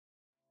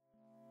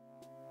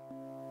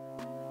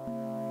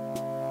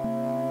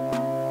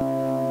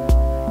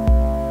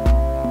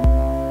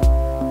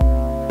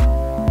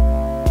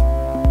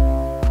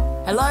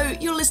Hello,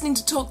 you're listening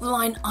to Talk the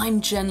Line. I'm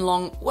Jen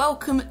Long.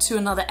 Welcome to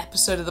another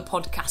episode of the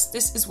podcast.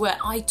 This is where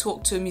I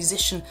talk to a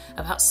musician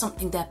about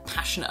something they're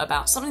passionate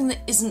about, something that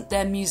isn't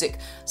their music,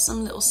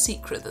 some little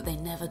secret that they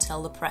never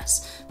tell the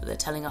press, but they're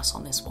telling us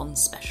on this one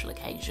special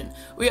occasion.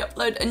 We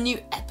upload a new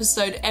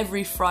episode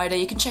every Friday.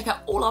 You can check out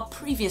all our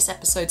previous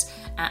episodes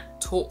at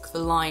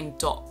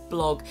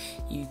talktheline.blog.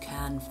 You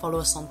can follow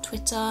us on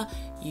Twitter,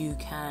 you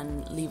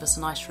can leave us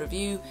a nice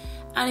review,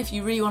 and if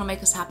you really want to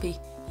make us happy,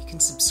 you can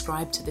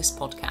subscribe to this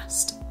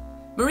podcast.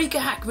 Marika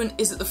Hackman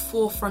is at the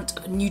forefront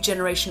of a new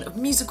generation of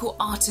musical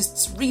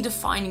artists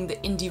redefining the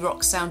indie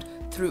rock sound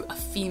through a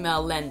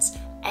female lens,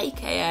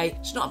 aka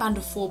she's not a band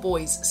of four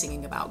boys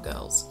singing about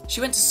girls. She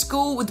went to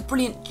school with the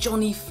brilliant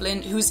Johnny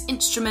Flynn, who was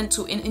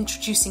instrumental in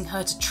introducing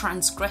her to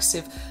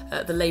Transgressive.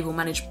 The label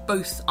managed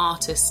both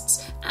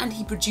artists, and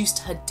he produced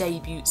her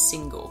debut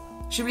single.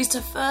 She released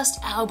her first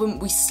album,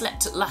 We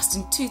Slept at Last,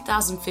 in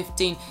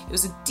 2015. It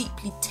was a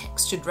deeply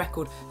textured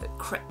record that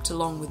crept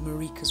along with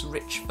Marika's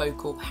rich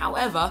vocal.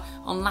 However,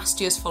 on last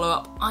year's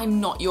follow-up,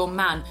 I'm Not Your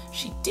Man,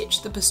 she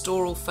ditched the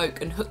pastoral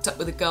folk and hooked up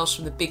with the girls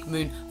from the Big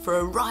Moon for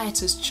a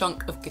riotous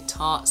chunk of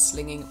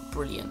guitar-slinging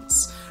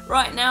brilliance.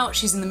 Right now,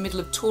 she's in the middle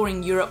of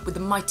touring Europe with the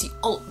mighty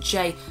Alt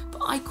J,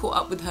 but I caught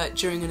up with her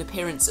during an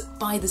appearance at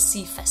By the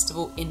Sea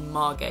Festival in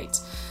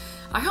Margate.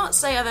 I can't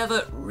say I've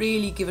ever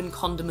really given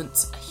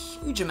Condiments a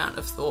huge amount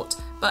of thought,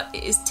 but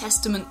it is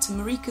testament to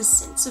Marika's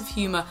sense of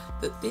humour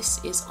that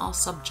this is our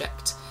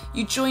subject.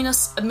 You join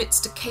us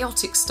amidst a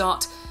chaotic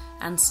start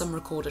and some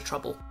recorder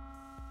trouble.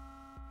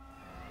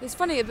 It's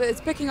funny, but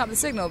it's picking up the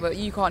signal, but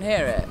you can't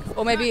hear it.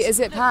 Or maybe, is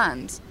it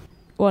panned?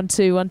 1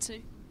 2 1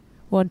 2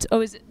 1 2.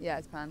 Oh, is it? Yeah,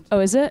 it's panned. Oh,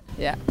 is it?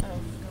 Yeah. Oh, God,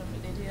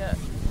 I'm an idiot.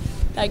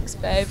 Thanks,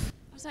 babe.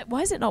 I was like,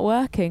 why is it not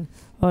working?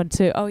 1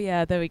 2. Oh,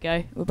 yeah, there we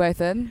go. We're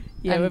both in?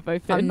 Yeah, we're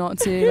both in. I'm not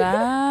too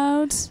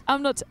loud.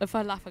 I'm not. If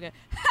I laugh, I go,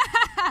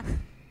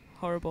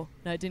 horrible.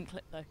 No, it didn't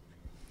clip, though.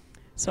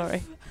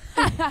 Sorry.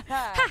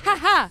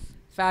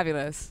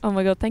 Fabulous. Oh,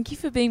 my God. Thank you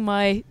for being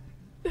my...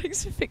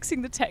 Thanks for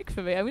fixing the tech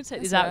for me. I'm going to take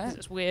That's these out right. because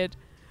it's weird.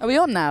 Are we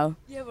on now?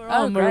 Yeah, we're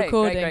Oh, on. great, We're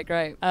recording.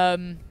 Great.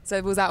 Um,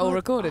 So was that all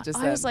recorded just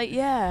then? I was like,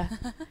 yeah.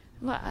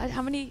 Like,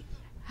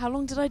 how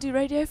long did I do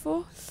radio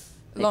for?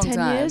 Like Long 10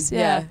 time. years?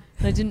 Yeah.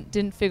 And I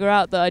didn't figure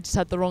out that I just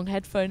had the wrong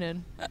headphone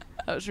in.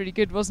 That was really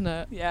good, wasn't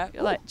it? Yeah.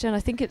 You're like, Jen, I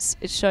think it's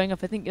showing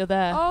up. I think you're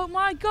there. Oh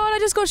my God, I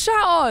just got shat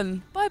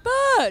on. by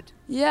bird.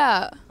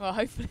 Yeah. Well,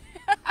 hopefully.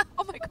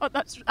 Oh my God,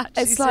 that's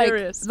actually It's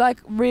serious. like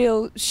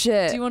real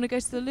shit. Do you want to go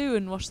to the loo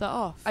and wash that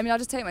off? I mean, I'll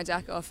just take my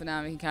jacket off for now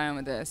and we can carry on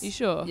with this. You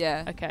sure?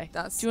 Yeah. Okay. Do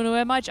That's... you want to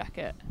wear my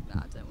jacket?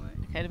 Nah, don't worry.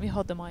 Okay, let me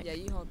hold the mic. Yeah,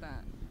 you hold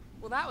that.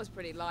 Well, that was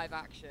pretty live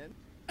action.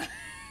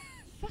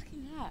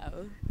 Fucking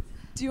hell.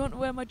 Do you want to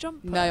wear my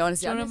jumper? No,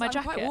 honestly, Do you want to wear my I'm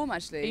jacket? quite warm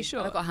actually. Are you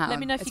sure? I've got a hat Let on.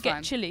 me know if It's you get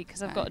fine. chilly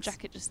because I've got a Thanks.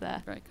 jacket just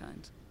there. Very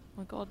kind. Oh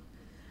my God.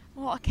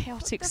 What a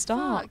chaotic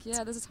start. Fuck?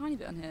 Yeah, there's a tiny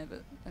bit on here,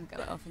 but I'll get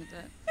that off in a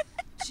bit.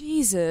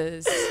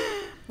 Jesus.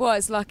 Well,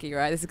 it's lucky,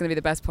 right? This is going to be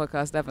the best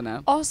podcast ever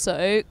now.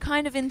 Also,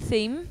 kind of in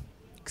theme,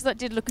 because that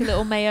did look a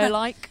little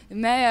mayo-like.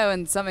 Mayo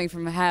and something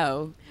from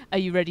hell. Are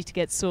you ready to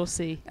get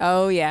saucy?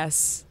 Oh,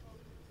 yes.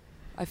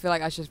 I feel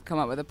like I should come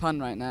up with a pun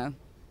right now.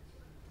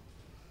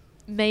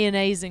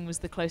 Mayonnaising was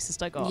the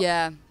closest I got.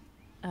 Yeah.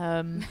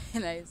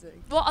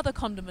 Amazing. What other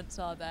condiments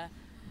are there?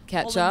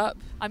 Ketchup.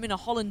 I'm in a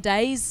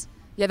hollandaise.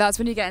 Yeah, that's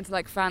when you get into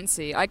like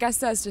fancy. I guess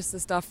there's just the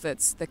stuff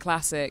that's the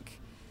classic,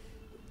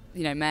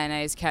 you know,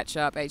 mayonnaise,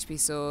 ketchup, HP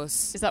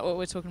sauce. Is that what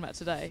we're talking about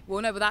today?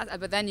 Well, no,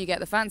 but then you get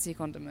the fancy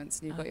condiments.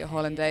 And you've got your Okay,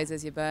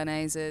 hollandaises, your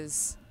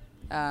bernaises,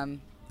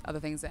 other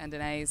things that end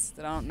in A's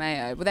that aren't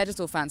mayo. But they're just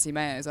all fancy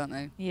mayos, aren't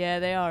they? Yeah,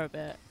 they are a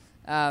bit.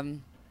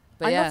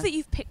 But I yeah. love that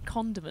you've picked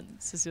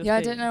condiments as your Yeah, I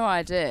theme. don't know why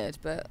I did,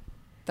 but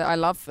that I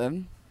love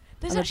them.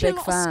 There's I'm a actually a big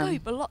lot fan. of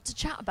scope, a lot to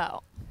chat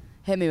about.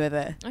 Hit me with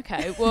it.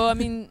 Okay, well, I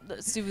mean,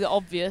 let's do the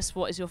obvious.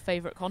 What is your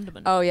favourite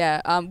condiment? Oh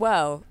yeah.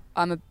 Well,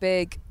 I'm a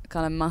big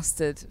kind of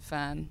mustard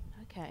fan.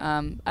 Okay.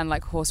 And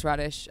like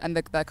horseradish and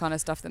the kind of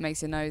stuff that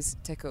makes your nose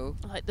tickle.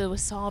 Like the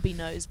wasabi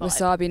nose vibe.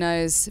 Wasabi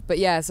nose, but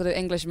yeah, sort of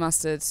English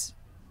mustard.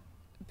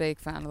 Big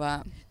fan of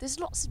that. There's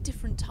lots of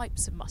different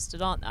types of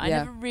mustard, aren't there?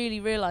 Yeah. I never really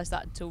realised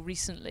that until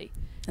recently.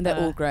 And they're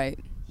all great.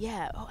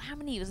 Yeah. Oh, how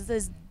many?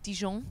 There's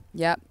Dijon.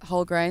 Yep,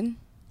 whole grain.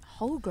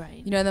 Whole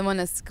grain. You know the one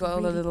that's got all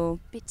the really little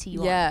bitty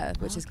one. yeah,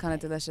 which is kind of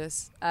Okay.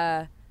 delicious.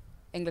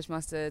 English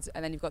mustard,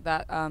 and then you've got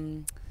that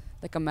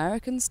like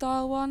American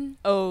style one.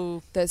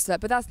 Oh. That's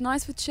but that's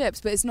nice with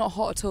chips, but it's not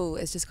hot at all.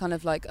 It's just kind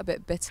of like a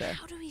bit bitter.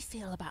 How do we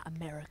feel about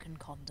American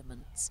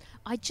condiments?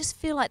 I just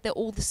feel like they're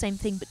all the same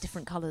thing but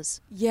different colours.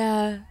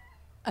 Yeah,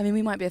 I mean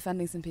we might be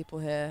offending some people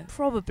here,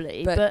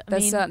 Probably, but but I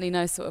there's mean, certainly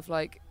no sort of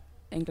like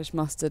English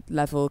mustard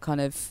level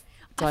kind of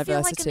I feel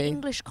like diversity. an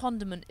English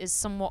condiment is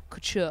somewhat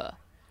couture,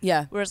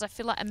 Yeah, whereas I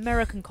feel like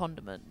American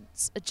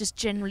condiments are just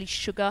generally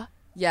sugar.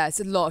 yeah, it's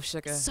a lot of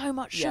sugar So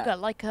much Yeah. sugar,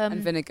 like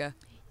and vinegar.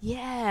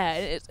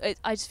 yeah.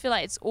 I just feel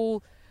like it's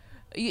all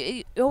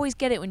You always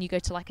get it when you go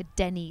to like a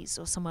Denny's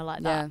or somewhere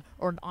like that,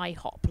 or an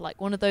IHOP,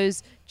 like one of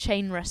those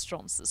chain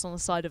restaurants that's on the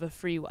side of a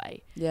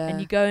freeway. Yeah.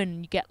 And you go in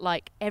and you get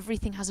like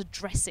everything has a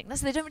dressing.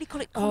 They don't really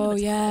call it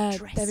condiments. Oh yeah,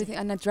 dressing.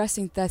 and the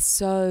dressing, they're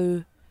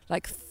so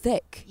like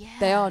thick.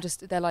 Yeah.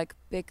 They're like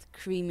big,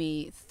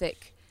 creamy,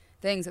 thick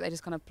things that they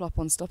just kind of plop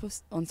on top of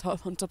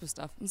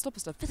stuff.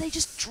 But they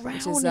just drown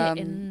which is, it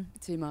in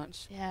too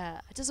much.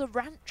 Yeah. Does a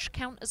ranch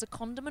count as a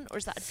condiment, or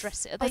is that a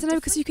dressing? I don't know,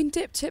 because you can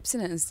dip chips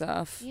in it and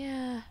stuff.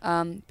 Yeah.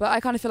 But I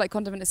kind of feel like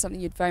condiment is something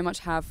you'd very much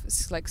have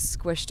like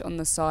squished on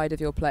the side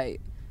of your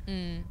plate,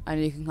 and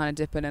you can kind of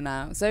dip in and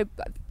out. So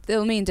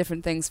they'll mean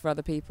different things for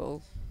other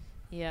people.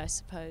 Yeah, I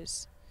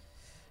suppose.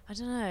 I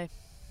don't know.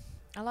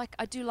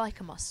 I do like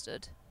a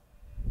mustard,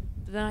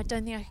 but then I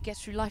don't think I could get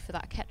through life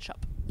without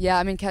ketchup. Yeah,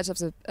 I mean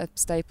ketchup's a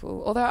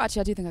staple. Although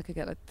actually, I do think I could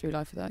get through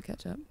life without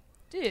ketchup.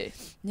 Do you?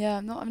 Yeah,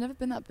 I've never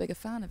been that big a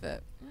fan of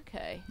it.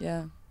 Okay.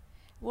 Yeah.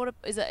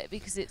 Is that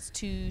because it's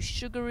too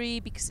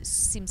sugary? Because it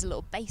seems a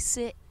little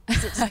basic?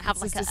 Does it doesn't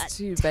have like It's a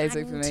too tang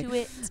basic for me. to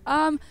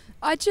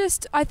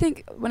it? I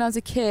think when I was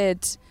a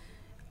kid,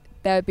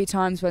 there would be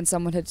times when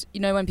someone had,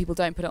 when people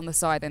don't put it on the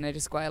side, then they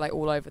just square like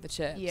all over the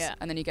chips. Yeah.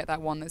 And then you get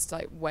that one that's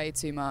like way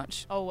too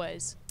much.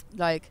 Always.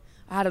 Like,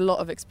 I had a lot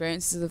of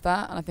experiences of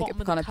that, and I think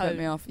Bottom it kind of put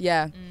me off.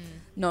 Yeah.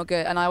 Not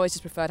good. And I always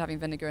just preferred having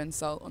vinegar and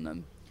salt on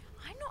them.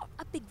 I'm not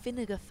a big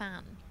vinegar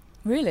fan.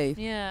 Really?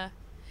 Yeah.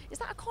 Is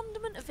that a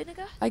condiment of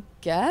vinegar? I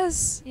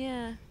guess.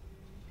 Yeah.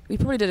 We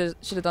probably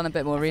should have done a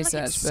bit more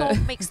research. Like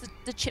but makes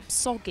the chip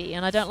soggy,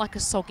 and I don't like a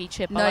soggy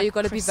chip. No, you've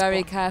got to be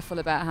very careful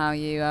about how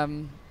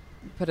you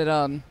put it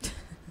on.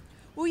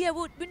 Well, yeah.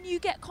 Well, when you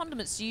get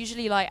condiments, do you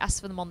usually like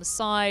ask for them on the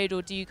side,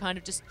 or do you kind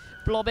of just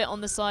blob it on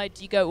the side?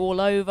 Do you go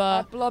all over?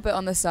 I blob it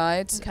on the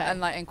side, Okay.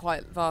 and like in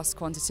quite vast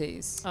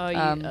quantities. Oh,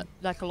 you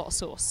like a lot of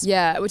sauce?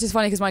 Yeah, which is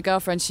funny because my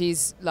girlfriend,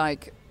 she's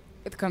like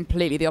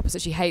completely the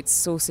opposite. She hates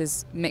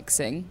sauces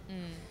mixing,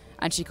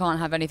 and she can't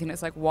have anything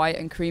that's like white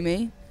and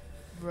creamy.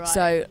 Right.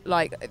 So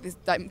like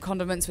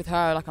condiments with her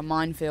are like a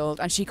minefield,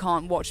 and she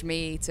can't watch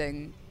me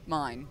eating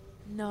mine.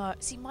 No,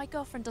 see, my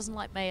girlfriend doesn't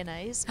like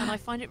mayonnaise, and I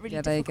find it really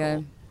Yeah, there you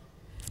difficult. go.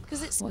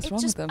 Because What's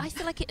wrong with them? I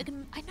feel like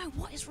I know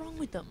what is wrong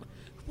with them.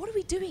 What are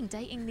we doing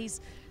dating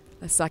these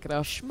Let's sack it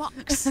off.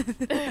 schmucks?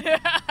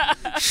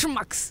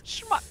 Schmucks.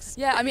 Schmucks.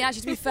 Yeah, I mean,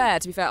 actually, to be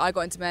fair, I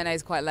got into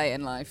mayonnaise quite late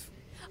in life.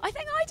 I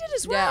think I did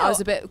as well. Yeah, I was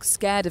a bit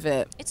scared of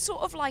it. It's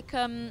sort of like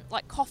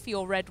coffee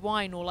or red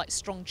wine or like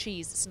strong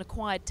cheese. It's an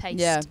acquired taste.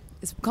 Yeah,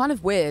 it's kind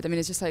of weird. I mean,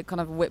 it's just like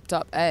kind of whipped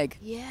up egg.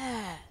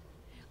 Yeah.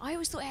 I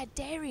always thought it had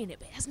dairy in it,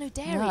 but it has no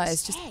dairy. No,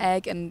 it's just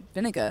egg and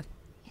vinegar.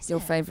 Is Your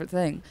it? favourite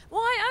thing.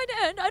 Well,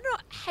 I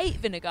don't hate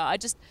vinegar.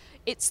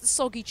 It's the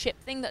soggy chip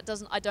thing that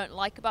I don't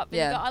like about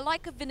vinegar. Yeah. I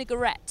like a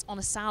vinaigrette on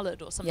a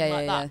salad or something Yeah,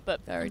 like yeah, that, yeah.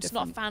 but Very I'm just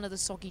not a different. fan of the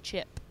soggy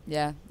chip.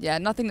 Yeah,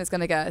 nothing that's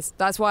going to get us.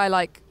 That's why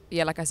like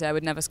I said, I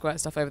would never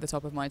squirt stuff over the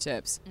top of my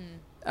chips,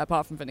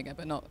 apart from vinegar,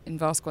 but not in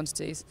vast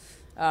quantities.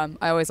 I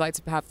always like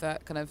to have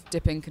that kind of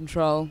dipping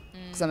control,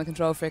 because I'm a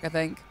control freak, I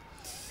think.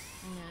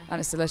 And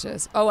it's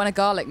delicious. Oh, and a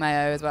garlic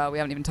mayo as well. We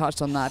haven't even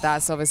touched on that.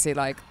 That's obviously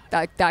like,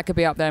 that could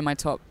be up there in my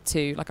top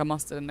two, like a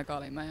mustard and a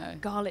garlic mayo.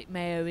 Garlic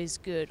mayo is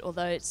good,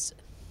 although it's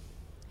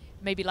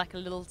maybe like a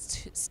little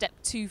step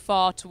too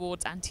far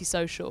towards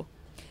antisocial.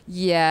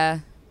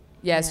 Yeah,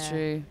 it's Yeah.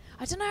 true.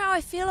 I don't know how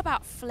I feel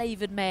about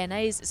flavoured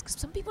mayonnaise, because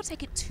some people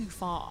take it too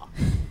far.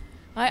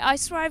 I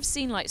swear I've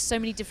seen like so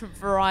many different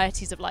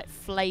varieties of like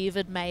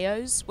flavoured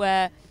mayos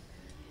where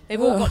they've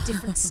all got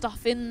different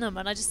stuff in them,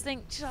 and I just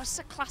think just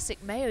a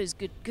classic mayo is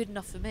good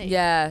enough for me.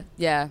 Yeah,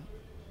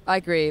 I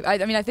agree. I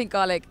mean, I think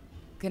garlic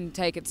can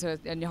take it to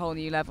a whole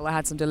new level. I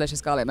had some delicious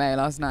garlic mayo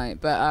last night,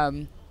 but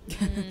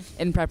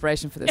in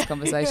preparation for this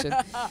conversation.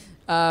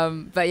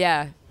 But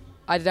yeah,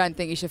 I don't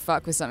think you should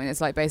fuck with something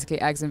that's like basically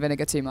eggs and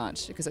vinegar too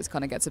much, because it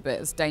kind of gets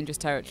it's dangerous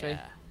territory.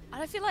 Yeah.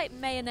 And I feel like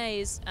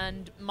mayonnaise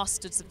and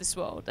mustards of this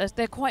world,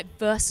 they're quite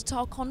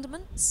versatile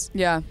condiments.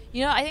 Yeah.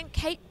 You know, I think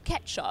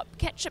ketchup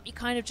you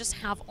kind of just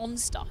have on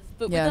stuff.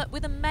 But Yeah.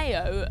 with a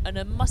mayo and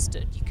a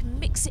mustard, you can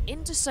mix it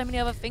into so many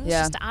other things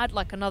Yeah. just to add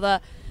like another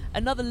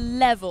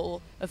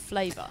level of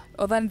flavour.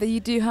 Well, then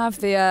you do have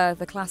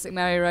the classic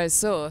Mary Rose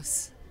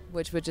sauce,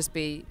 which would just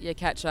be your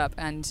ketchup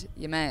and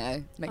your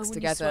mayo mixed when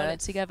together. you swirl it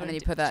together and then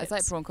and you put dip that. It's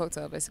like chips. prawn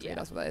cocktail, basically. Yeah.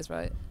 That's what that is,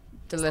 right? Is that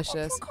what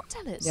Delicious. prawn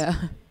cocktail is? Yeah.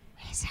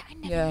 Is it? I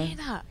never Yeah. knew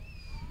that.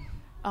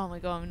 Oh my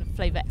god, I'm going to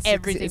flavour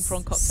everything It's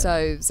prawn cocktail.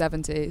 so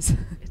 70s.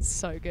 It's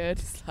so good.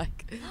 It's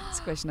like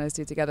squishing those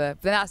two together.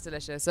 But that's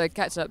delicious. So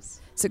ketchup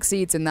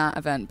succeeds in that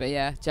event, but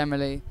yeah,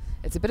 generally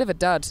it's a bit of a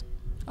dud,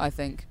 I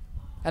think.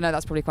 I know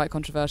that's probably quite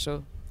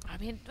controversial. I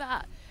mean,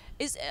 that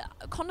is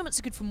condiments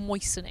are good for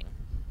moistening.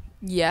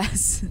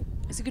 Yes.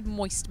 It's a good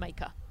moist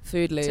maker.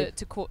 Food lube.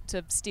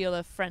 To steal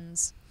a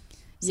friend's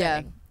Yeah.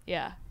 saying.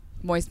 Yeah.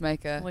 Moist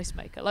maker. Moist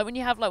maker. Like when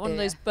you have like one of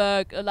Yeah. those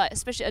burger, like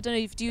especially, I don't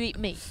know, do you eat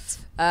meat?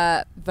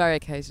 Very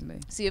occasionally.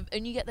 So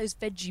and you get those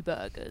veggie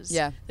burgers.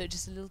 Yeah. That are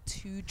just a little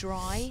too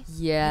dry.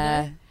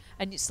 Yeah. You know?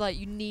 And it's like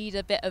you need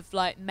a bit of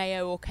like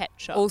mayo or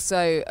ketchup.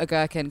 Also a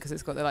gherkin, because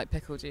it's got the like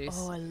pickle juice.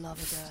 Oh, I love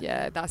a gherkin.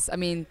 Yeah, that's, I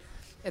mean,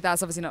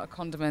 That's obviously not a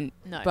condiment,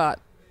 No. but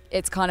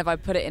it's kind of, I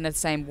put it in the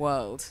same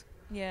world,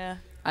 Yeah.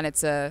 and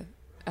it's a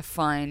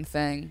fine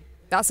thing.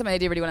 That's something they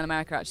do really well in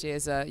America, actually,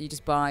 is you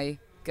just buy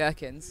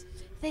gherkins.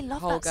 They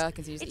love Whole that.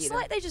 gherkins, you just It's eat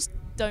like them. they just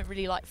don't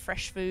really like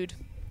fresh food.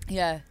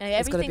 Yeah. And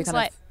It's gotta be everything's kind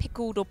like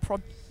pickled or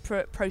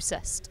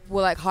processed.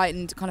 well, like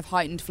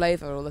heightened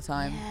flavour all the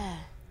time. Yeah.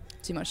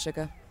 Too much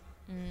sugar.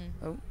 Mm.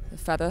 Oh, a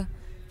feather.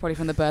 Probably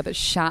from the bird that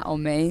shat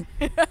on me.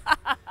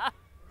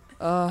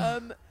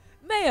 Oh.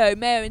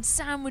 Mayo in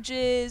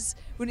sandwiches.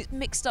 When it's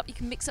mixed up, you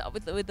can mix it up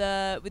with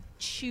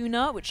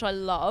tuna, which I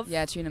love.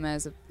 Yeah, tuna mayo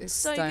is a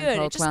So stone good.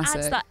 cold It just classic.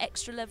 adds that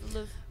extra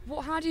level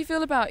of. How do you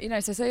feel about,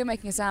 so say you're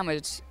making a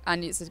sandwich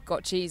and it's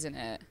got cheese in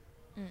it.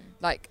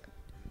 Like,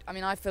 I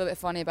mean, I feel a bit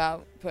funny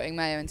about putting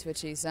mayo into a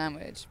cheese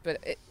sandwich,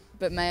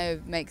 but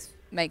mayo makes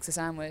a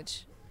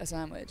sandwich a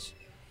sandwich.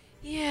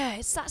 Yeah,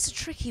 that's a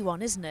tricky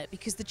one, isn't it?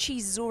 Because the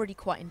cheese is already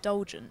quite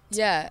indulgent.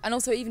 Yeah, and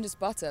also even just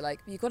butter,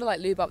 like you've got to like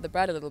lube up the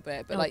bread a little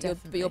bit, but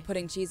Definitely. you're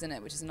putting cheese in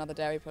it, which is another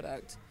dairy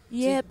product.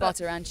 Yeah, So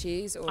butter and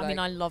cheese, or I mean,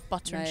 I like love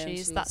butter and mayo and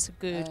cheese. cheese. That's a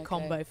good Okay.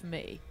 combo for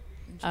me.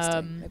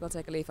 interesting. Maybe I'll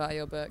take a leaf out of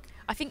your book.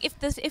 I think if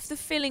the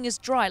filling is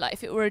dry, like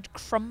if it were a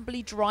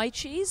crumbly dry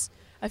cheese,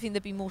 I think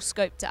there'd be more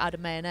scope to add a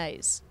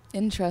mayonnaise.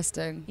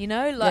 Interesting. You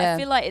know, like Yeah. I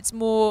feel like it's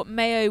more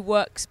mayo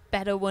works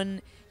better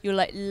when you're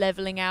like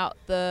leveling out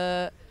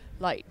the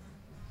like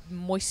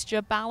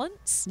moisture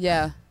balance.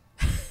 Yeah.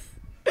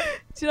 Do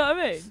you know what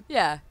I mean?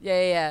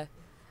 Yeah.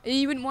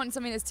 You wouldn't want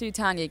something that's too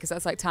tangy, because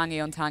that's like tangy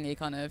on tangy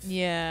kind of.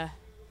 Yeah.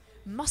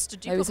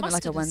 Mustard. Do you Maybe put something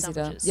like mustard a in Wednesday does.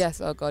 sandwiches?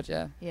 Yes. Oh God,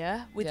 yeah.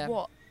 Yeah. With Yeah.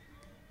 what?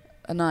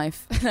 A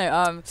knife.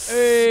 No.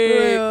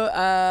 Hey.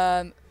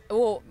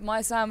 Well,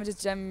 my sandwiches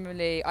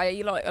generally, I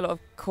eat like a lot of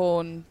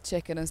corn,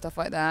 chicken, and stuff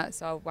like that.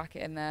 So I'll whack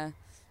it in there,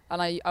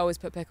 and I always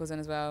put pickles in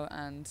as well,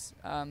 and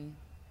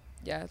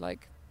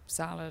like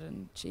salad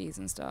and cheese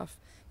and stuff.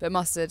 But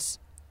mustard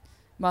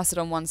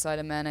on one side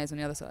and mayonnaise on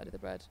the other side of the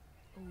bread.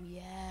 Oh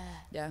yeah.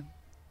 Yeah.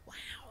 Wow.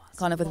 that's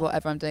Kind a of with lot.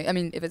 whatever I'm doing. I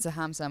mean, if it's a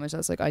ham sandwich,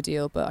 that's like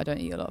ideal, but I don't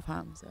eat a lot of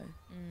ham, so.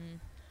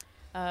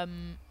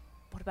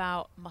 What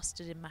about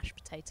mustard in mashed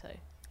potato?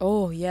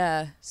 Oh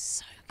yeah.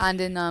 So And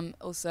in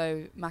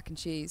also mac and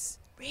cheese.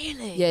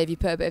 really? Yeah, if you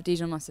put a bit of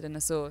Dijon mustard in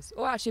the sauce,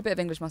 or actually a bit of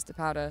English mustard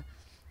powder,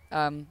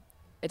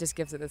 it just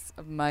gives it this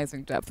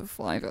amazing depth of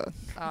flavour.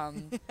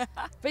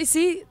 But you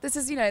see, this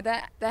is,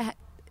 they're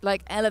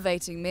like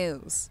elevating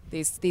meals,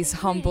 these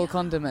humble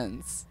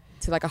condiments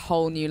to like a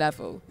whole new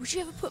level. Would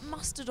you ever put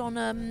mustard on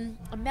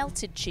a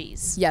melted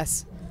cheese?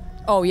 Yes.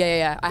 Oh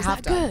yeah. I Is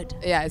have that done. good?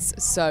 Yeah,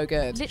 it's so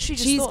good. Literally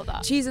just cheese, thought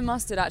that. Cheese and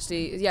mustard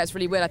actually, yeah, it's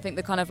really weird. I think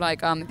the kind of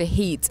like the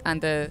heat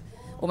and the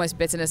almost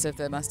bitterness of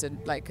the mustard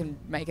like can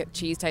make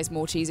cheese taste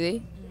more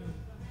cheesy,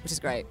 which is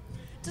great.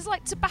 Does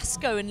like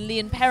Tabasco and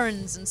Leon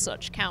Perrins and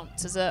such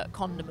count as a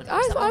condiment? Or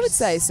is that I would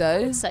say so. I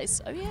would say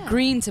so, yeah.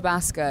 Green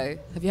Tabasco.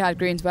 Have you had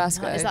green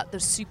Tabasco? No, is that the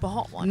super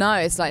hot one? No,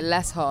 it's like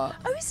less hot.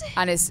 Oh, is it?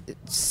 And it's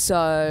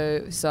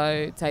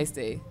so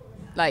tasty.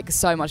 Like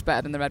so much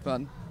better than the red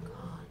one.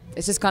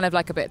 It's just kind of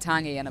like a bit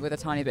tangy and with a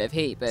tiny bit of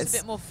heat, but It's a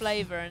bit more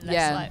flavour and less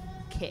Yeah. like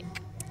kick.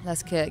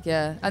 less kick,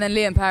 yeah. And then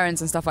Leon Perrins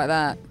and stuff like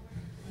that.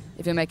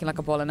 If you're making like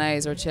a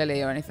bolognese or a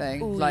chili or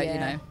anything, Ooh, like,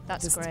 yeah.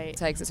 That's just great.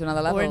 takes it to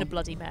another level. Or in a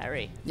Bloody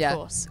Mary, Yeah. of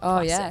course. Oh,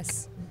 Classic.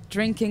 yes.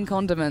 Drinking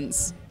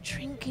condiments.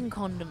 Drinking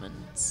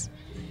condiments.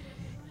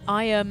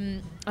 I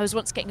was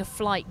once getting a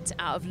flight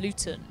out of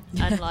Luton,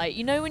 and like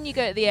when you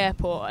go to the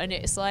airport and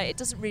it's like it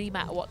doesn't really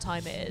matter what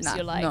time it is. Nah,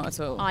 You're like, not at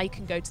all. I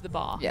can go to the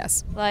bar.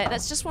 Yes. Like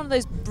that's just one of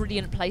those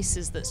brilliant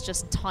places that's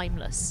just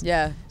timeless.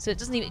 Yeah. So it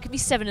doesn't even. It could be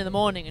 7 a.m.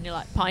 and you're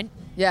like pint.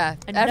 Yeah.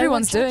 And no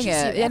everyone's one doing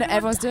touches it. you. Yeah, no,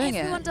 everyone's doing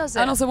everyone it. does it.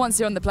 And also once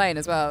you're on the plane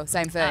as well,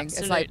 same thing. It's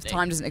like Absolutely.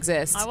 time doesn't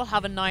exist. I will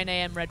have a 9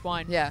 a.m. red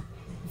wine. Yeah.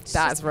 It's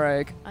That's just-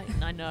 rogue.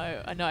 I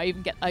know. I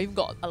even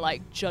got a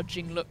like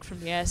judging look from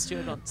the air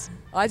steward once.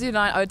 I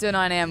would do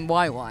 9 a.m.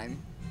 white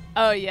wine.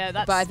 Oh yeah,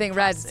 that's. But I think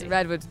classy.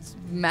 red would It's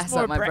mess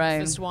more up my a brain.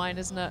 breakfast wine,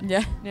 isn't it?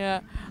 Yeah.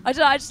 Yeah. I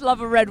just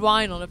love a red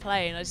wine on a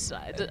plane.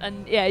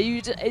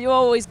 You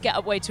always get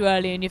up way too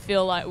early and you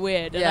feel like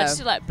weird. And I Yeah. just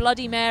feel like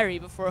Bloody Mary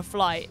before a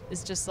flight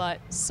is just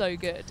like so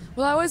good.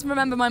 Well, I always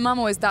remember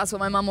that's what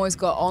my mum always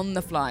got on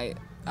the flight.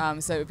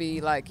 So it would be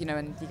like,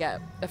 and you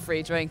get a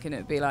free drink and it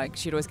would be like,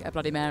 she'd always get a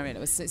Bloody Mary and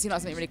it seemed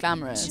like something really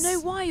glamorous. Do you know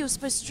why you're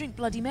supposed to drink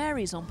Bloody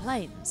Marys on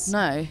planes?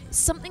 No. It's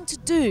something to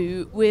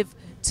do with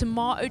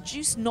tomato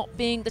juice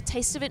the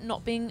taste of it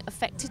not being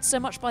affected so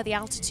much by the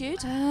altitude.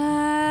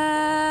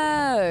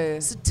 Oh.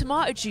 So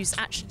tomato juice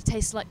actually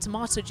tastes like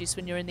tomato juice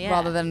when you're in the air.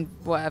 Rather than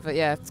whatever,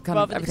 yeah, it's kind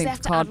Rather of than, 'cause they everything's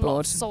have to add a lot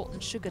cardboard. of salt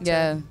and sugar to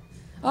Yeah. it.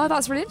 Oh,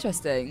 that's really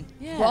interesting.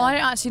 Yeah. Well, I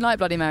don't actually like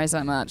Bloody Marys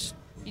that much.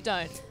 You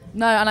don't?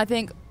 No, and I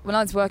think when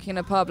I was working in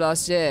a pub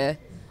last year,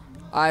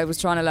 I was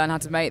trying to learn how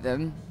to make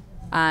them,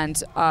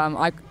 and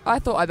I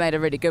thought I made a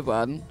really good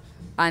one,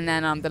 and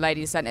then the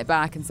lady sent it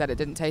back and said it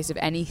didn't taste of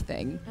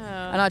anything,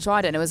 and I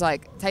tried it and it was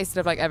like tasted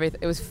of like everything.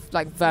 It was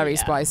like very Yeah.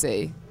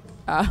 spicy.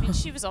 I mean,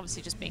 she was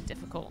obviously just being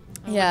difficult.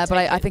 Yeah, but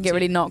I think it too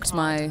really knocked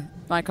hard.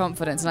 my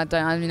confidence, and I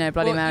don't,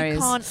 Bloody Well, Marys. you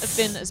can't have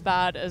been as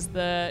bad as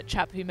the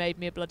chap who made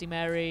me a Bloody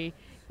Mary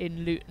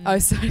in Luton. Oh,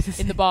 sorry.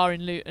 In the bar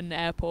in Luton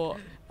Airport,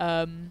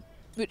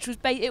 which was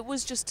it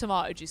was just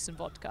tomato juice and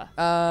vodka.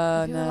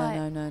 No,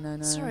 like,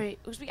 no. Sorry,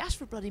 it was we asked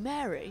for a Bloody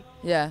Mary,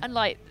 Yeah. and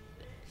like,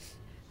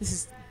 this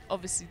is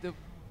obviously the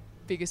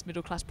biggest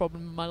middle class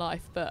problem in my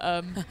life,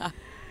 but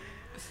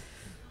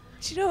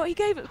do you know what he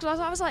gave it? Because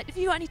I was like, have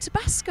you got any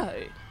Tabasco?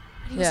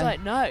 And he was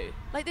like, no.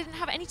 Like, they didn't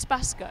have any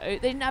Tabasco, they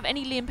didn't have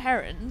any Liam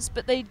Perrins,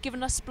 but they'd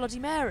given us Bloody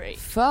Mary.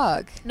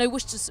 Fuck. No,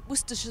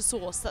 Worcestershire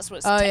sauce, that's what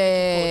it's Oh,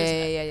 technically called, isn't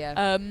it?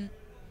 yeah. And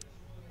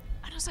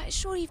I was like,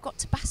 surely you've got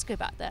Tabasco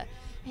back there.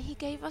 And he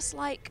gave us,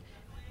 like,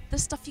 the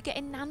stuff you get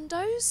in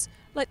Nando's,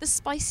 like the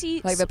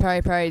spicy... Like the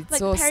peri-peri like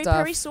sauce the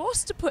peri-peri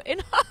sauce to put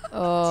in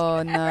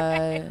Oh,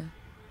 no.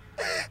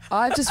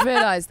 I've just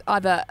realised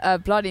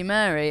that Bloody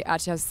Mary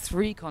actually has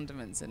 3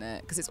 condiments in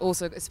it, because it's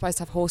supposed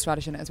to have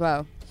horseradish in it as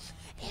well.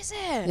 Is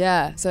it?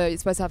 Yeah, so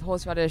it's supposed to have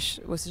horseradish,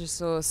 Worcestershire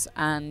sauce,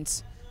 and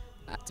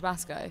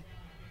Tabasco.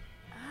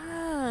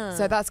 Ah.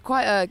 So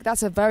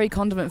that's a very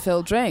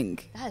condiment-filled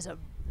drink. That is a...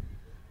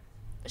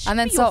 And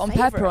then salt and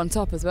pepper on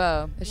top as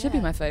well. It should be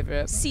Yeah. my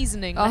favourite.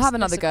 Seasoning. I'll less- have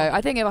another less go. of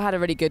I think if I had a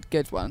really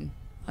good one,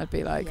 I'd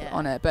be like Yeah.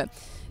 on it. But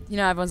you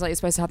know, everyone's like you're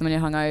supposed to have them when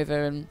you're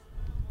hungover, and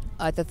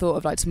the thought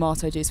of like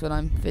tomato juice when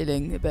I'm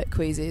feeling a bit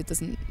queasy, it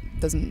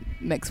doesn't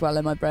mix well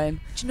in my brain.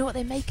 Do you know what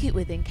they make it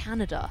with in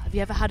Canada? Have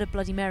you ever had a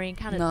Bloody Mary in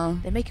Canada? No.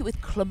 They make it with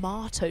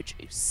clamato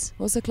juice.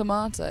 What's a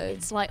clamato?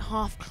 It's like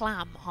half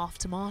clam, half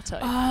tomato.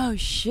 Oh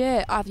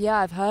shit!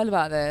 I've heard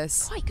about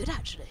this. Quite good,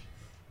 actually.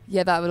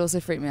 Yeah, that would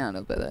also freak me out a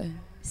little bit though.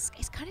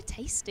 It's kind of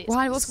tasty. It's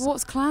Why? quite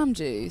What's clam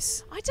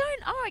juice? I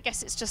don't know. I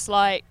guess it's just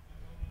like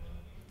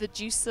the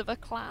juice of a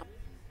clam.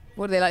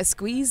 What do they like?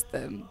 Squeeze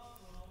them?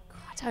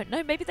 I don't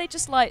know. Maybe they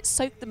just like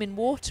soak them in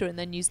water and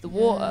then use the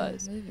water.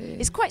 Yeah, maybe.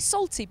 It's quite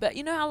salty, but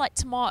you know how like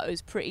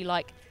tomatoes pretty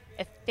like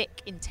a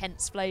thick,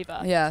 intense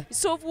flavour. Yeah. It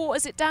sort of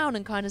waters it down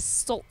and kind of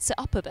salts it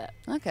up a bit.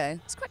 Okay.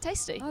 It's quite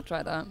tasty. I'll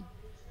try that.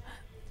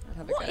 I'll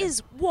have a go.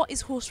 What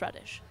is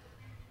horseradish?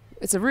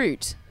 It's a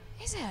root.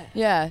 Is it?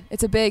 Yeah,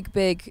 it's a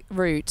big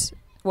root.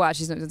 Well,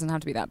 actually, it doesn't have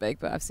to be that big,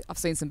 but I've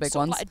seen some big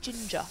Sort of ones. like a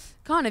ginger.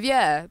 Kind of,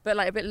 yeah, but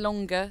like a bit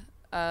longer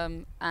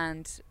and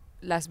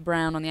less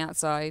brown on the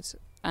outside.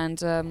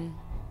 And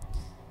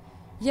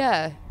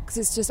yeah, because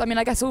it's just, I mean,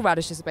 I guess all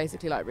radishes are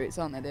basically like roots,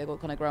 aren't they? They all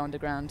kind of grow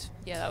underground.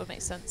 Yeah, that would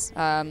make sense.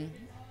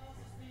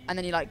 And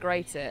then you like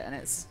grate it, and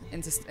it's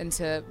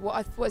into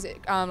what is it?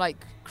 Like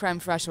creme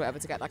fraiche or whatever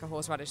to get like a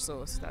horseradish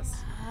sauce. That's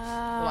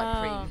or like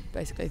cream,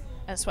 basically.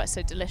 That's why it's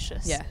so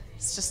delicious. Yeah.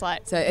 It's just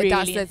like So really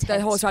that's intense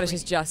the horseradish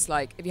is cream. just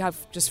like, if you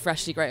have just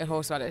freshly grated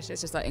horseradish,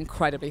 it's just like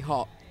incredibly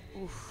hot.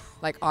 Oof.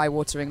 Like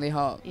eye-wateringly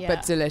hot, Yeah.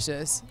 but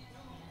delicious.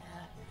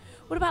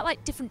 What about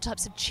like different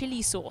types of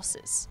chili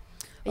sauces?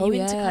 Are Oh, you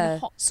into kind yeah.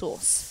 of hot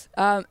sauce?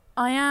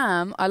 I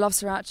am. I love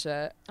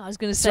sriracha. I was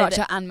going to say Sriracha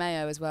that. and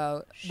mayo as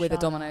well with a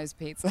Shut Domino's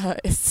pizza.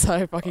 It's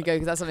so fucking good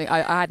because that's something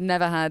I had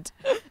never had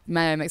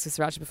mayo mixed with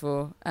sriracha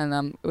before, and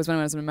it was when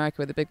I was in America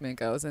with the Big Moon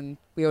Girls, and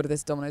we ordered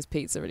this Domino's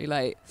pizza really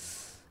late,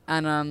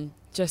 and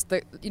just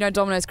the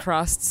Domino's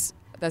crusts.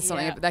 There's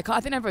something. Yeah. I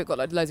think they've got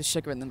like loads of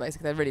sugar in them.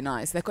 Basically, they're really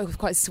nice. They're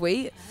quite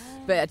sweet,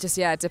 but just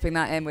dipping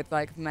that in with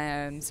like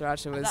mayo and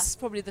sriracha was. That's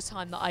probably the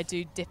time that I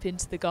do dip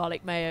into the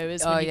garlic mayo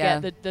is Oh, when you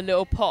yeah. get the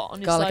little pot on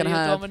your Garlic side of and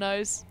your herb.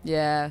 Domino's.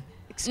 Yeah.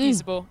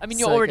 Excusable. I mean,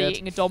 you're So already good.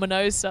 eating a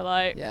Domino's, so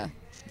like Yeah.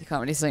 You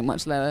can't really sink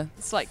much lower.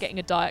 it's like getting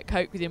a Diet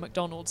Coke with your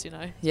McDonald's, you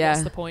know. Yeah.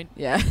 What's the point?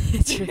 Yeah.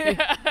 True.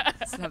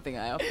 Something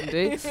I often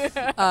do.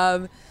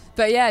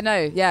 But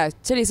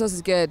chili sauce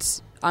is good.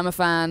 I'm a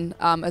fan,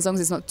 as long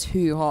as it's not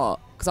too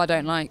hot, because I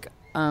don't like.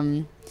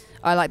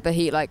 I like the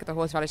heat, like the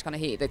horseradish kind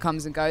of heat that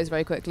comes and goes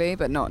very quickly,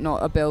 but not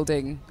a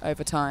building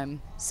over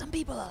time. Some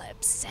people are like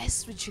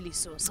obsessed with chili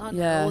sauce, aren't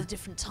Yeah. they? All the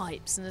different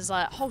types, and there's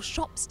like whole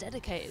shops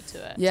dedicated to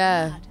it. It's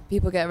Yeah, mad.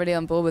 people get really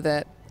on board with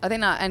it. I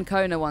think that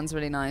Encona one's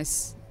really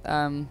nice.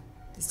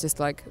 It's just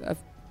like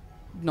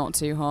not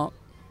too hot.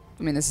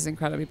 I mean, this is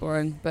incredibly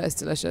boring, but it's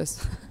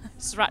delicious.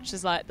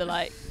 Sriracha's like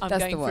I'm That's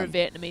going the for a one.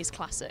 Vietnamese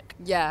classic.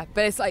 Yeah,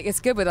 but it's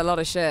good with a lot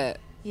of shit.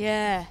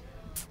 Yeah.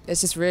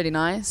 It's just really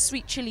nice.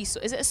 Sweet chili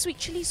sauce. Is it a sweet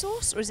chili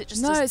sauce or is it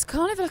just No, it's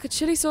kind of like a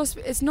chili sauce.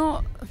 It's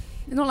not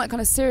like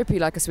kind of syrupy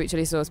like a sweet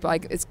chili sauce,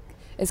 but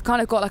it's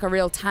kind of got like a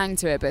real tang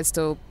to it, but it's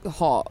still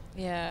hot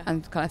yeah.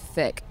 and kind of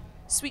thick.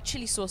 Sweet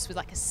chili sauce with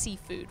like a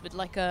seafood, with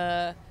like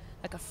a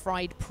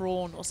fried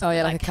prawn or Oh something.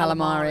 yeah, like a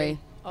calamari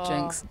Oh,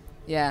 drinks.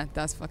 Yeah,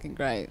 that's fucking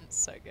great. it's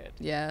so good.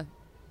 Yeah.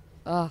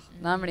 Oh,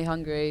 now I'm really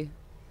hungry.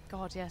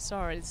 God, yeah,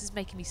 sorry. This is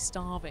making me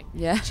starving.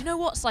 Yeah. Do you know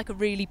what's like a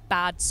really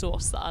bad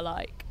sauce that I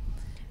like?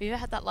 Have you ever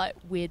had that like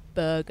weird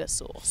burger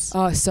sauce?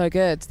 Oh, it's so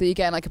good that you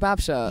get in like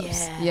kebab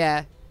shops. Yeah.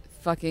 Yeah.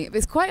 Fucking.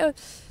 It's quite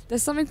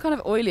there's something kind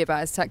of oily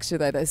about its texture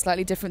though that's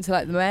slightly different to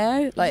like the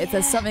mayo. Like if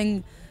there's Yeah.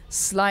 something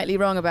slightly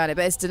wrong about it,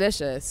 but it's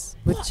delicious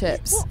with What-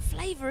 chips. What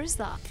flavour is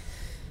that?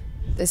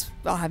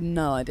 I have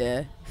no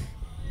idea.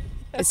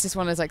 It's just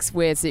one of those like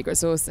weird secret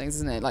sauce things,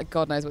 isn't it? Like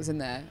God knows what's in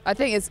there. I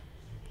think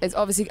it's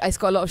obviously it's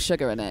got a lot of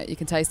sugar in it. You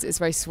can taste it. It's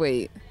very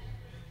sweet.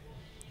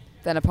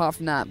 Then apart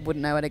from that,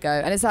 wouldn't know where to go.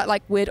 And it's that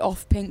like weird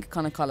off pink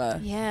kind of colour.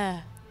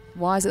 Yeah.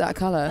 Why is it that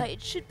colour? Like,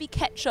 it should be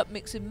ketchup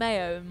mixed with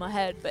mayo in my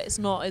head, but it's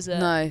not, is it?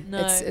 No.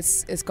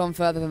 It's gone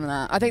further than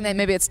that. I think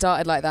maybe it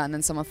started like that and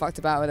then someone fucked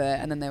about with it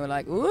and then they were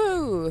like,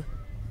 ooh,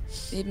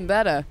 even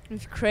better.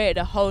 We've created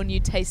a whole new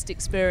taste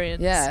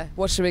experience. Yeah.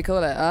 What should we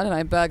call it? I don't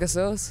know, burger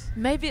sauce?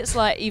 Maybe it's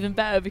like even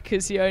better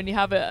because you only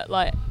have it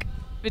like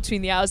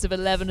between the hours of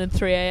 11 and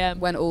 3 a.m.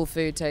 When all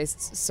food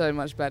tastes so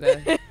much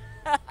better.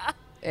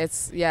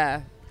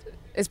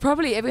 It's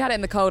probably, if we had it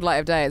in the cold light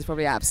of day, it's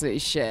probably absolutely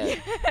shit.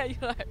 Yeah,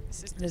 you're like,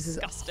 this is This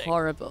disgusting. is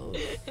horrible.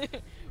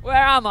 Where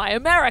am I?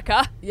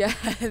 America? Yeah.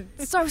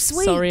 So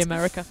sweet. Sorry,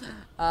 America.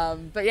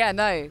 But yeah,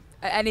 no.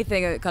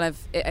 Anything that kind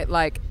of,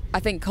 like, I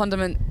think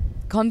condiment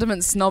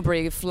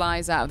snobbery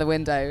flies out of the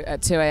window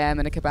at 2 a.m.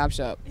 in a kebab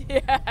shop.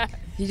 Yeah.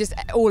 You just,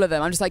 all of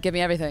them. I'm just like, give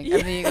me everything.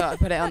 Everything you got,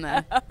 put it on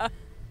there.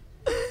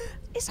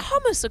 Is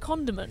hummus a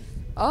condiment?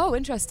 Oh,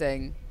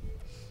 interesting.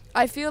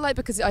 I feel like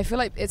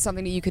it's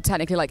something that you could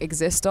technically like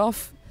exist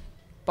off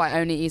by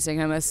only eating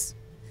hummus,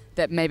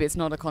 that maybe it's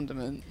not a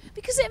condiment.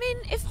 Because, I mean,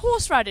 if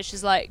horseradish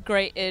is like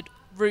grated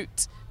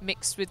root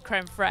mixed with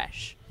creme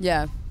fraiche,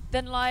 Yeah,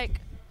 then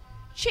like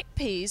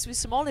chickpeas with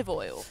some olive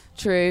oil.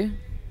 true.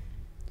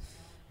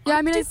 Yeah,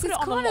 I mean, do it's put it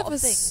on a kind lot of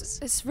of things.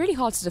 it's really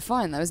hard to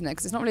define though, isn't it?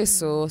 Because it's not really a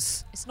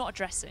sauce. It's not a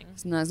dressing.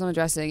 No, it's not a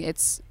dressing.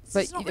 It's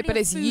not really but a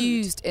it's food.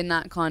 used in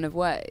that kind of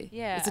way.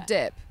 Yeah. It's a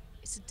dip.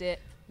 It's a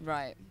dip.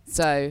 Right.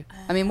 So,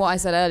 I mean, what I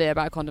said earlier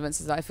about condiments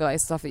is that I feel like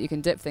it's stuff that you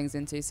can dip things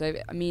into. So,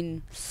 I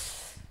mean,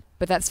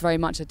 but that's very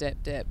much a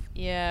dip.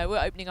 Yeah, we're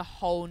opening a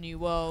whole new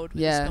world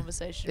with Yeah. this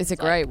conversation. It's a like,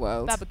 great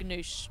world. Baba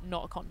ganoush,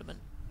 not a condiment.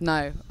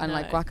 No, and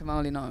like No.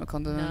 guacamole, not a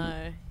condiment.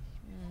 No.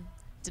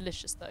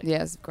 Delicious though.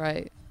 Yeah, it's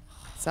great.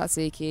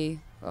 Tzatziki.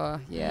 Oh,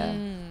 yeah.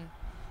 Mm.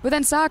 But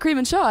then sour cream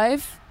and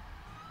chive,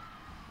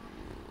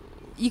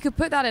 you could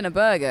put that in a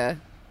burger.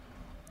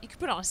 You could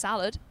put it on a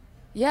salad.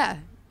 Yeah.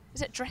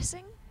 Is it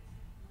dressing?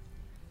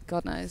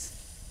 God knows.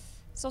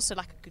 It's also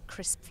like a good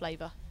crisp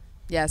flavour.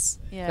 Yes.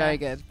 Yeah. Very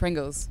good.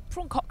 Pringles.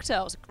 Prawn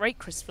cocktail is a great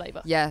crisp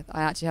flavour. Yeah,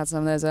 I actually had some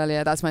of those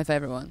earlier. That's my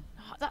favourite one.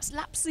 Oh, that's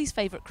Lapsley's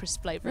favourite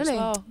crisp flavour Really? as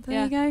well.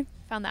 There you go.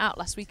 Found that out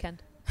last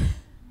weekend.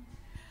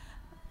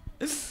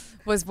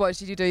 What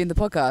did you do in the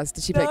podcast?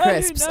 Did she pick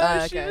crisps? No,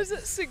 Oh, she okay. was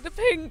at Sing the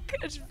Pink.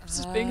 And she was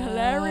just being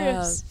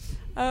hilarious.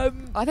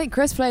 I think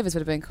crisp flavours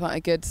would have been quite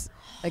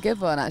a good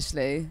one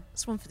actually.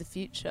 It's one for the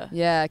future.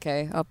 Yeah,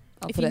 okay. I'll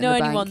If put you it know in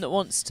the anyone bank. that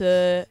wants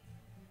to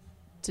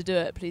do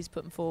it, please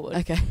put them forward.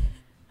 Okay.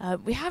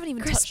 We haven't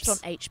even Crisps.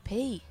 touched on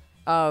HP.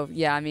 Oh,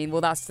 yeah, I mean,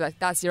 well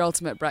that's your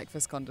ultimate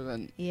breakfast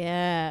condiment.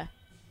 Yeah.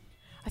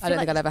 I don't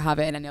think I'd ever have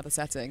it in any other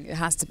setting. It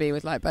has to be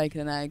with like bacon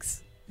and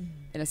eggs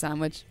in a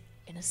sandwich.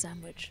 in a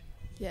sandwich.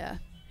 Yeah.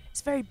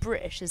 It's very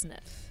British, isn't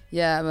it?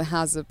 Yeah, it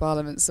has a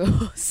Parliament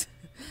sauce.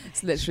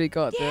 It's literally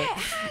got Yeah, it the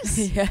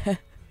has. yeah.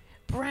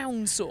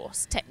 Brown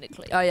sauce,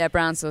 technically. Oh yeah,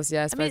 brown sauce.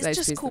 Yeah, I I mean, suppose it's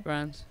just HP's the called-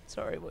 brand.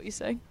 Sorry, what are you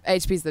saying?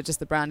 HP's just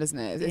the brand, isn't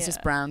it? It's just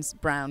Yeah.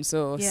 brown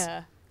sauce.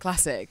 Yeah.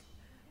 Classic.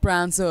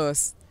 Brown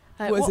sauce.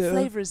 Like, Was what it?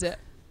 flavour is it?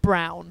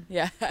 Brown.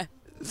 Yeah.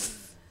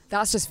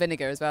 That's just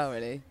vinegar as well,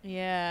 really.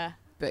 Yeah.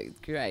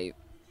 But great.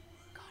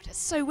 God, it's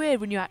so weird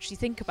when you actually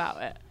think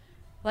about it.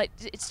 Like,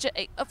 it's just,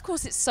 of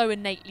course, it's so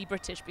innately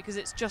British because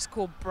it's just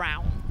called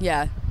brown.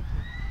 Yeah.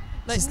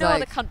 Like, Just no like-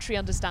 other country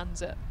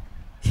understands it.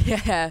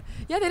 Yeah.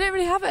 Yeah, they don't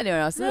really have it anywhere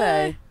else, do No.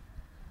 they?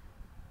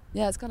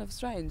 Yeah, it's kind of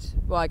strange.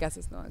 Well, I guess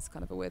it's not. It's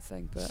kind of a weird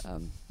thing. But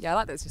yeah, I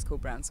like that it's just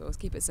called brown sauce.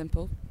 Keep it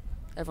simple.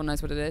 Everyone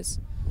knows what it is.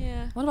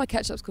 Yeah. I wonder why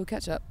ketchup's called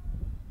ketchup.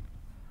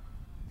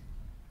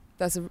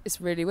 It's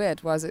really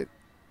weird. Why is it?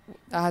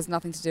 That has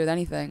nothing to do with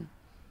anything.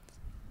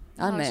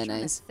 And I was trying to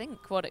mayonnaise.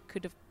 think what it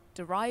could have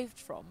derived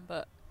from,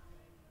 but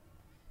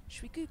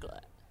should we Google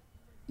it?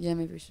 Yeah,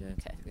 maybe we should.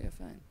 Okay. Look at your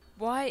phone.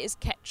 Why is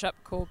ketchup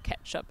called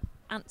ketchup?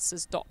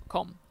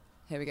 Answers.com.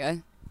 Here we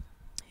go.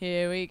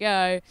 Here we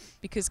go.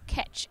 Because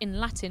ketch in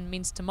Latin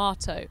means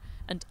tomato,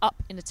 and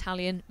up in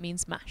Italian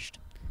means mashed.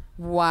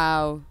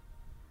 Wow.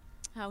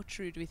 How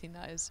true do we think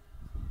that is?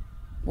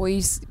 What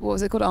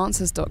was it called?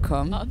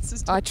 Answers.com.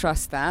 Answers. I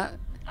trust that.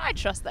 I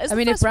trust that. It's I the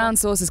mean, if first brown one.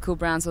 sauce is called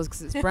brown sauce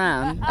because it's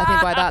brown, I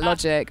think by that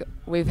logic,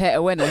 we've hit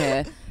a winner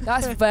here.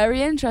 That's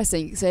very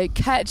interesting. So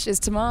ketch is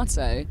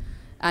tomato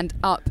and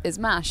up is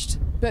mashed.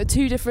 But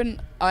two different,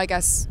 I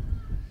guess,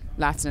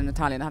 Latin and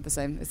Italian have the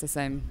same, it's the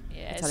same.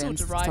 Yeah, it's all Italians,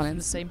 derived from the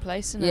Italians. same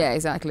place, isn't Yeah, it?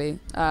 exactly.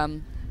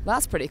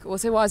 That's pretty cool.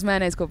 So why is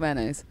mayonnaise called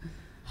mayonnaise? Do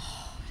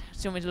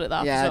you want me to look that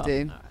up Yeah, as I well?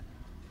 do. Alright.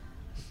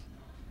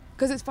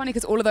 Because it's funny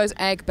because all of those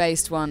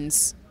egg-based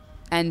ones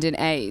end in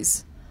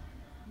A's.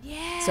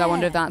 Yeah. So I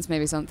wonder if that's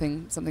maybe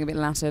something a bit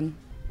Latin.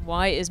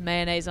 Why is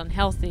mayonnaise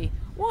unhealthy?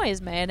 Why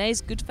is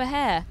mayonnaise good for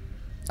hair?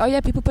 Oh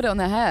yeah, people put it on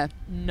their hair.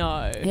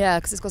 No. Yeah,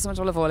 because it's got so much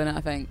olive oil in it, I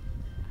think.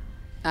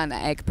 And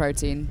egg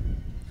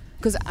protein.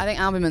 Because I think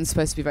albumin's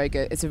supposed to be very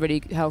good. It's a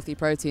really healthy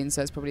protein,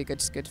 so it's probably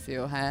good for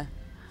your hair.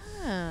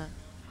 Ah.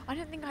 I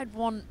don't think I'd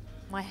want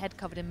my head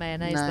covered in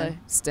mayonnaise No, though.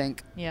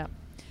 stink. Yeah.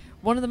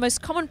 One of the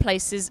most common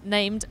places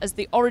named as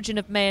the origin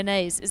of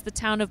mayonnaise is the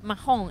town of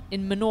Mahon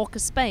in Menorca,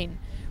 Spain,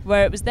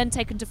 where it was then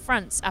taken to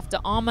France after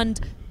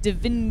Armand de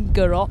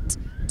Vingerot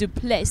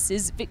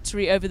Duplessis'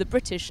 victory over the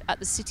British at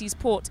the city's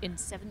port in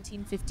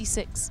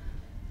 1756.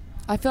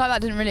 I feel like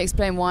that didn't really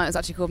explain why it was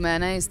actually called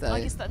mayonnaise, though.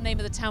 I guess the name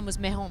of the town was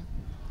Mahon.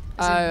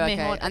 Oh, okay.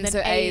 Mahon, And then so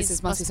A's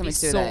A's must be something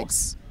to do with eggs.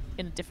 sauce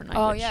in a different Oh,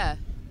 language. yeah.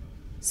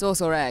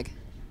 Sauce or egg.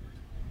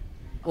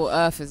 Or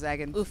earth is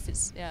egg. And Oof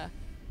is, yeah.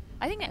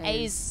 I think A's.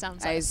 A's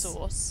sounds like a A's.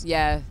 sauce.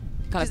 Yeah. Kind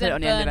Because of put it then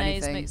on the end of Béarnaise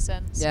anything. makes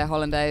sense. Yeah,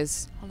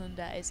 hollandaise.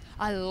 Hollandaise.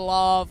 I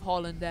love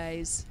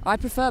hollandaise. I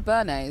prefer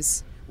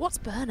béarnaise. What's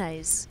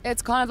béarnaise?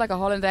 It's kind of like a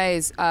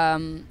hollandaise,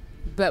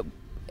 but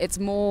it's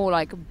more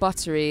like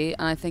buttery,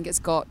 and I think it's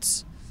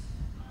got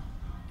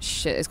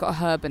it's got a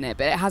herb in it,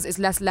 but it's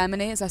less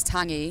lemony, it's less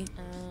tangy,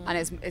 and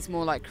it's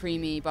more like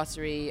creamy,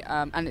 buttery,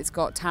 and it's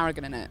got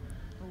tarragon in it,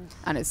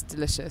 and it's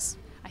delicious.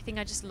 I think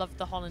I just love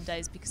the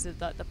hollandaise because of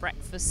the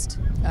breakfast,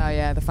 Oh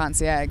yeah, the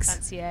fancy eggs.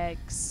 fancy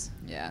eggs,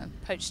 Yeah,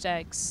 poached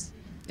eggs.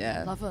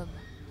 yeah, Love them.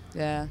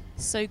 yeah.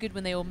 So good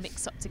when they all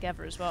mix up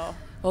together as well.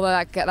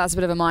 Although that's a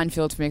bit of a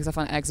minefield for me because I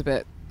find eggs a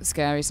bit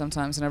scary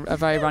sometimes, and a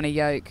very runny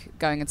yolk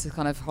going into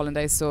kind of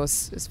hollandaise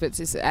sauce.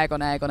 It's egg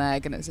on egg on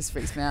egg, and it just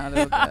freaks me out a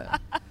little bit.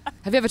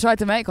 Have you ever tried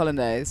to make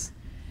hollandaise?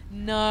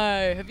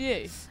 No, have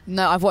you?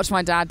 No, I've watched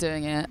my dad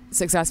doing it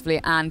successfully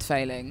and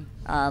failing.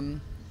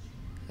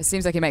 It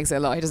seems like he makes it a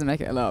lot. He doesn't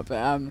make it a lot,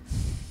 but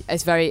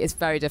it's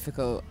very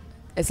difficult.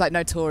 It's like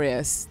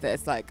notorious that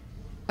it's like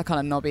a kind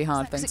of knobby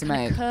hard thing to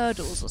make.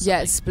 Curdles or something.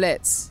 Yeah, it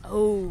splits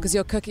Oh. because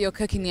you're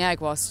cooking the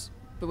egg whilst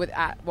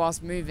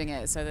moving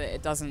it so that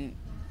it doesn't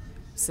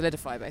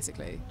solidify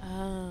basically.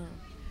 Oh.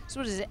 So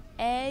what is it?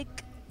 Egg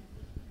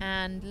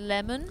and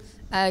lemon?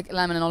 Egg,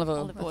 lemon, and olive oil.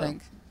 Olive oil. I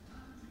think.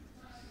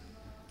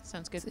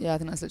 Sounds good. Yeah, I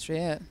think that's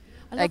literally it.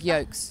 I love Egg that.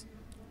 yolks.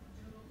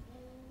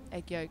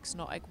 Egg yolks,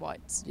 not egg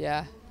whites.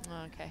 Yeah,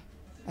 Oh, okay.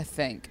 I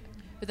think.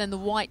 But then the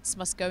whites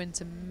must go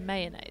into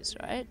mayonnaise,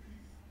 right?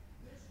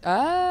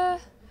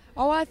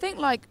 I think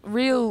like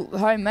real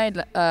homemade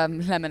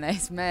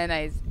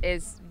mayonnaise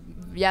is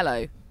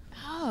yellow.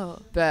 Oh.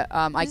 But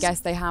I Is- guess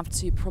they have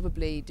to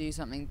probably do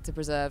something to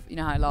preserve. You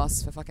know how it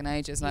lasts for fucking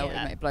ages. And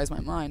Yeah. it blows my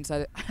mind.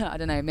 So I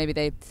don't know.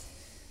 Maybe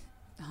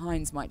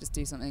Heinz might just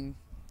do something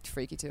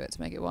freaky to it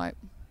to make it white.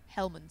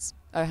 Hellman's.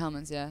 Oh,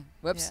 Hellman's, yeah.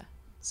 Whoops. Yeah.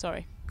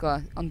 Sorry.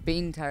 God, on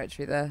bean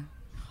territory there.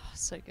 Oh,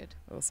 so good.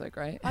 Also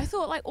great. I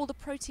thought like all the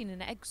protein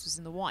in eggs was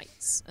in the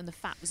whites and the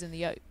fat was in the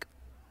yolk.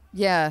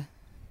 Yeah,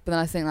 but then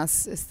I think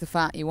it's the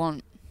fat you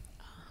want.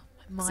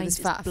 My So mind it's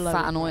is fat blowing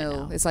and right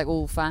oil. now. It's like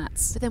all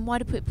fats. But then why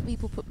do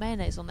people put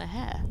mayonnaise on their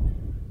hair?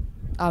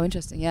 Oh,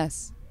 interesting.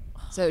 Yes.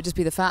 So it would just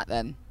be the fat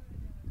then,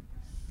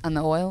 and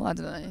the oil. I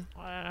don't know.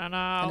 I don't know.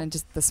 And then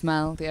just the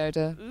smell, the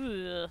odor.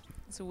 Ugh.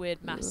 It's a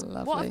weird mass. What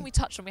Lovely. haven't we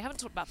touched on? We haven't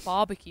talked about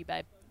barbecue,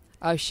 babe.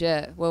 Oh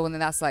shit. Well, then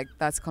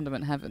that's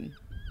condiment heaven.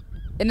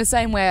 In the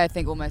same way, I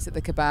think almost at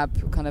the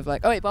kebab kind of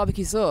like, oh wait,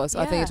 barbecue sauce.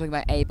 I think Yeah. you're talking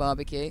about a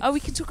barbecue. Oh, we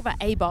can talk about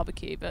a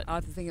barbecue, but I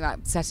was thinking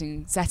about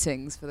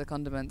settings for the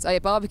condiments. Oh yeah,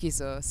 barbecue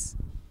sauce.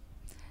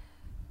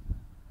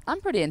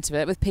 I'm pretty into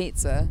it with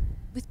pizza.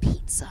 with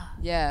pizza.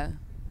 Yeah,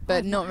 but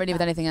I've not not really had with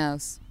that. anything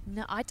else.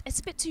 No, it's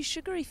a bit too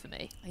sugary for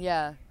me.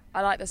 Yeah,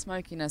 I like the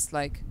smokiness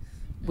like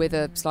with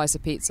a slice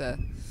of pizza,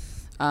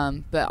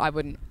 but I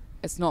wouldn't.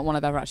 It's not one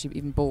I've ever actually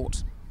even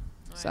bought.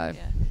 So, Right,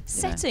 yeah.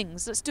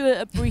 Settings. Let's do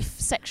a brief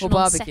section Well,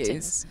 on barbecues.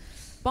 settings.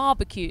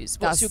 Barbecues.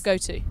 What's That's- your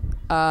go-to?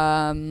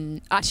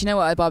 Actually, you know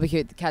what? A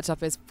barbecue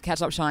ketchup is.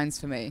 Ketchup shines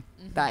for me.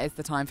 Mhm. That is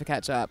the time for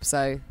ketchup.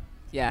 So,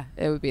 yeah,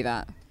 it would be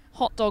that.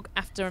 Hot dog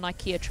after an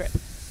IKEA trip.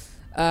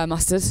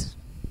 Mustard.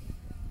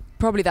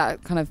 Probably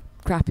that kind of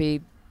crappy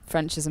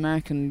French as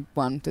American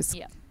one. Just,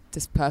 Yeah.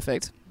 just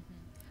perfect.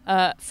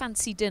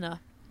 Fancy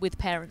dinner with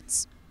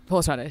parents.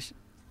 Horseradish.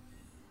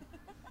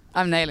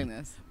 I'm nailing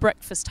this.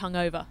 Breakfast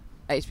hungover.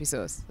 HP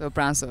sauce or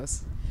brown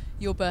sauce.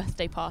 Your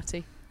birthday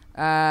party.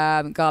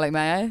 Garlic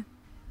mayo.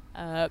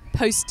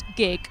 Post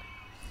gig.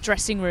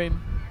 Dressing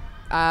room.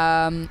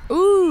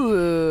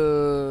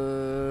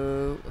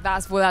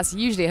 That's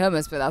usually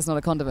hummus, but that's not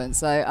a condiment.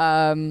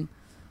 So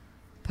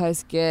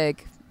post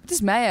gig,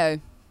 just mayo,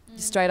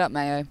 just straight up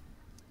mayo.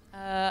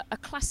 A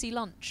classy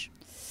lunch.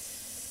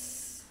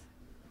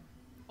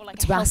 Or like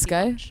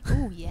Tabasco.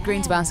 Oh yeah.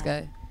 Green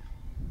Tabasco.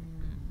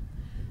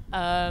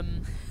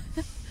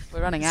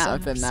 We're running out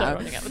of them now.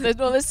 Running out.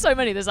 There's so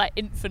many. There's like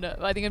infinite.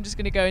 I think I'm just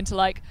going to go into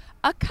like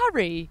a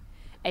curry,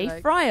 a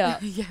Like- fryer,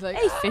 Yeah, like-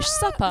 a fish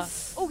supper.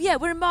 Oh yeah,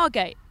 we're in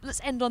Margate.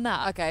 Let's end on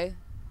that. Okay,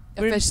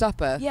 a We're in- fish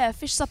supper. Yeah, a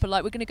fish supper.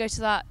 Like we're going to go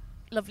to that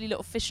lovely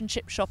little fish and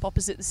chip shop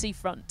opposite the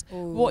seafront.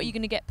 What are you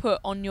going to get put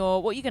on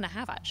your? What are you going to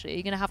have actually? Are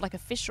you going to have like a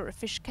fish or a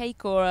fish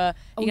cake or a?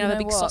 Oh, you going to have you a know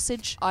big what?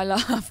 sausage, I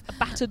love. a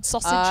battered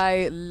sausage.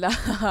 I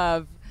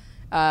love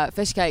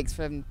fish cakes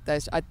from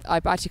those. I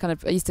actually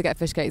I used to get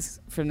fish cakes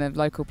from the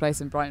local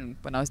place in Brighton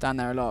when I was down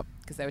there a lot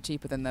because they were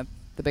cheaper than the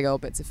big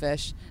old bits of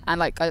fish. And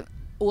like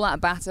all that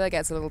batter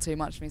gets a little too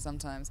much for me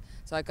sometimes.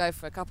 So I go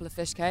for a couple of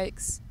fish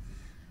cakes,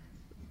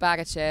 bag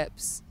of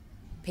chips,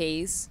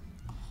 peas.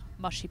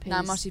 mushy peas.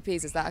 Now, mushy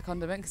peas, is that a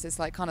condiment? Because it's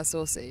like kind of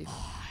saucy.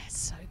 Oh, it's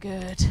so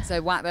good.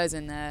 So whack those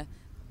in there.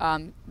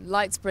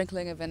 Light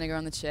sprinkling of vinegar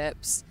on the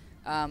chips.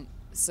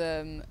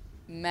 Some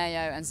mayo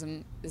and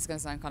some, this is going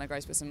to sound kind of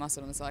gross, but some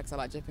mustard on the side because I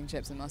like dipping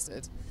chips in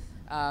mustard.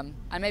 And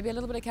maybe a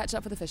little bit of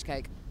ketchup for the fish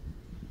cake.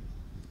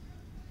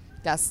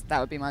 That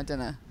would be my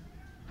dinner.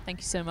 Thank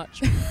you so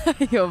much.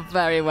 You're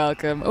very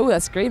welcome. Oh,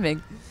 that's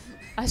screaming.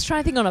 I was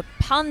trying to think on a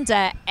pun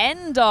to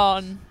end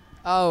on.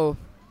 Oh.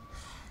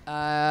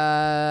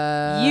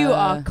 You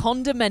are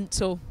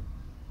condimental.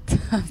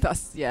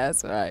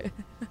 That's right.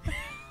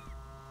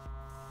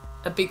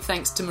 A big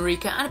thanks to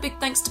Marika and a big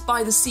thanks to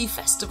By the Sea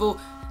Festival.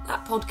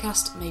 That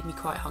podcast made me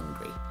quite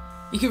hungry.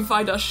 You can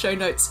find our show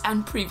notes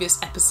and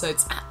previous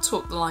episodes at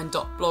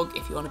talktheline.blog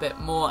if you want a bit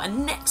more.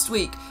 And next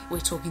week,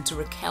 we're talking to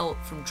Raquel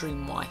from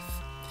Dreamwife.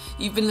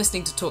 You've been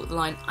listening to Talk the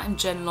Line. I'm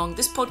Jen Long.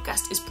 This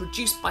podcast is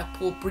produced by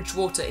Paul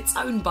Bridgewater. It's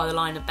owned by The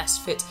Line and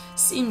Best Fit.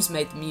 Seems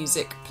made the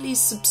music.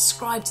 Please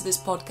subscribe to this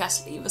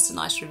podcast, leave us a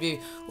nice review,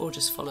 or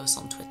just follow us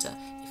on Twitter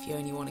if you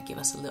only want to give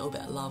us a little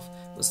bit of love.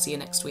 We'll see you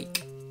next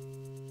week.